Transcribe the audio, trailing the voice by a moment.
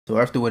So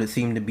after what it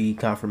seemed to be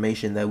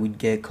confirmation that we'd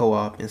get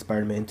co-op in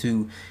Spider-Man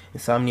 2,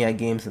 Insomniac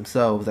Games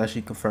themselves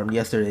actually confirmed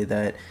yesterday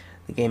that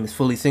the game is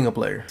fully single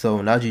player. So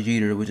Najee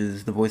Jeter, which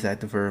is the voice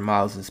actor for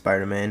Miles and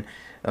Spider-Man,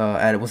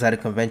 was at a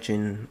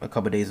convention a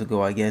couple days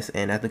ago, I guess,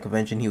 and at the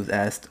convention he was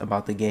asked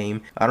about the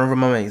game. I don't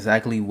remember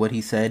exactly what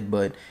he said,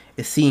 but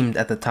it seemed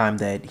at the time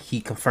that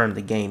he confirmed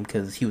the game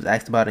because he was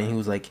asked about it and he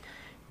was like,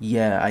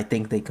 yeah, I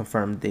think they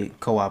confirmed the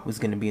co-op was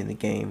going to be in the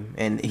game.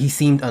 And he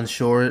seemed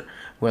unsure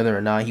whether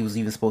or not he was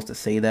even supposed to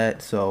say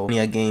that. So,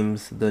 Insomniac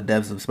Games, the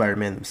devs of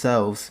Spider-Man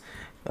themselves,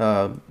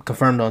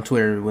 confirmed on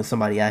Twitter when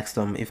somebody asked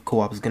them if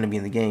co-op was going to be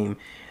in the game.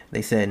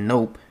 They said,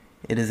 nope,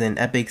 it is an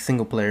epic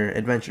single-player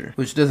adventure.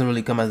 Which doesn't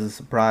really come as a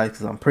surprise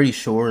because I'm pretty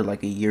sure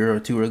like a year or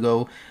two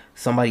ago,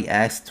 somebody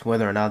asked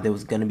whether or not there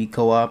was going to be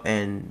co-op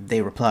and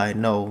they replied,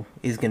 no,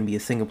 it's going to be a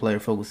single-player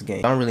focused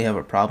game. I don't really have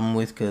a problem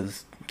with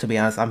because, to be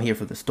honest, I'm here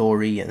for the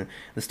story and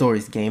the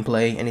story's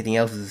gameplay. Anything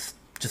else is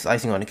just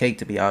icing on the cake,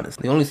 to be honest.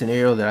 The only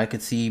scenario that I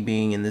could see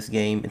being in this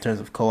game in terms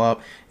of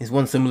co-op is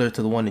one similar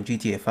to the one in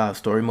GTA 5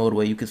 story mode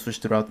where you could switch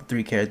throughout the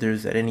 3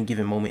 characters at any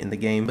given moment in the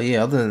game. But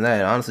yeah, other than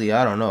that, honestly,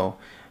 I don't know.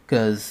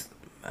 Because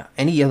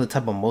any other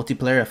type of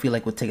multiplayer I feel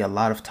like would take a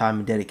lot of time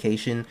and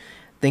dedication.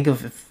 Think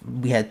of if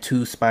we had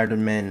 2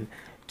 Spider-Men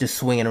just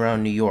swinging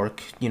around New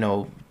York, you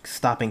know,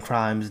 stopping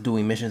crimes,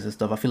 doing missions and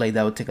stuff. I feel like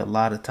that would take a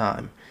lot of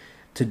time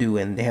to do,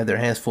 and they have their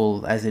hands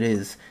full as it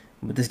is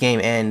with this game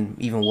and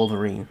even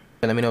Wolverine.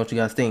 Let me know what you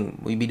guys think.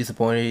 Will you be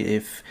disappointed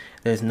if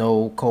there's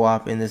no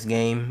co-op in this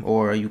game,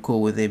 or are you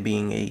cool with it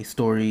being a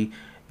story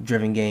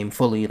driven game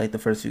fully like the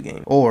first 2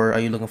 games? Or are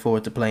you looking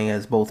forward to playing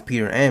as both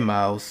Peter and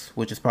Miles,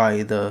 which is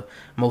probably the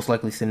most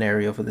likely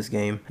scenario for this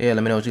game? Yeah,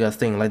 let me know what you guys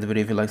think. Like the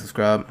video if you like,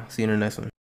 subscribe. See you in the next one.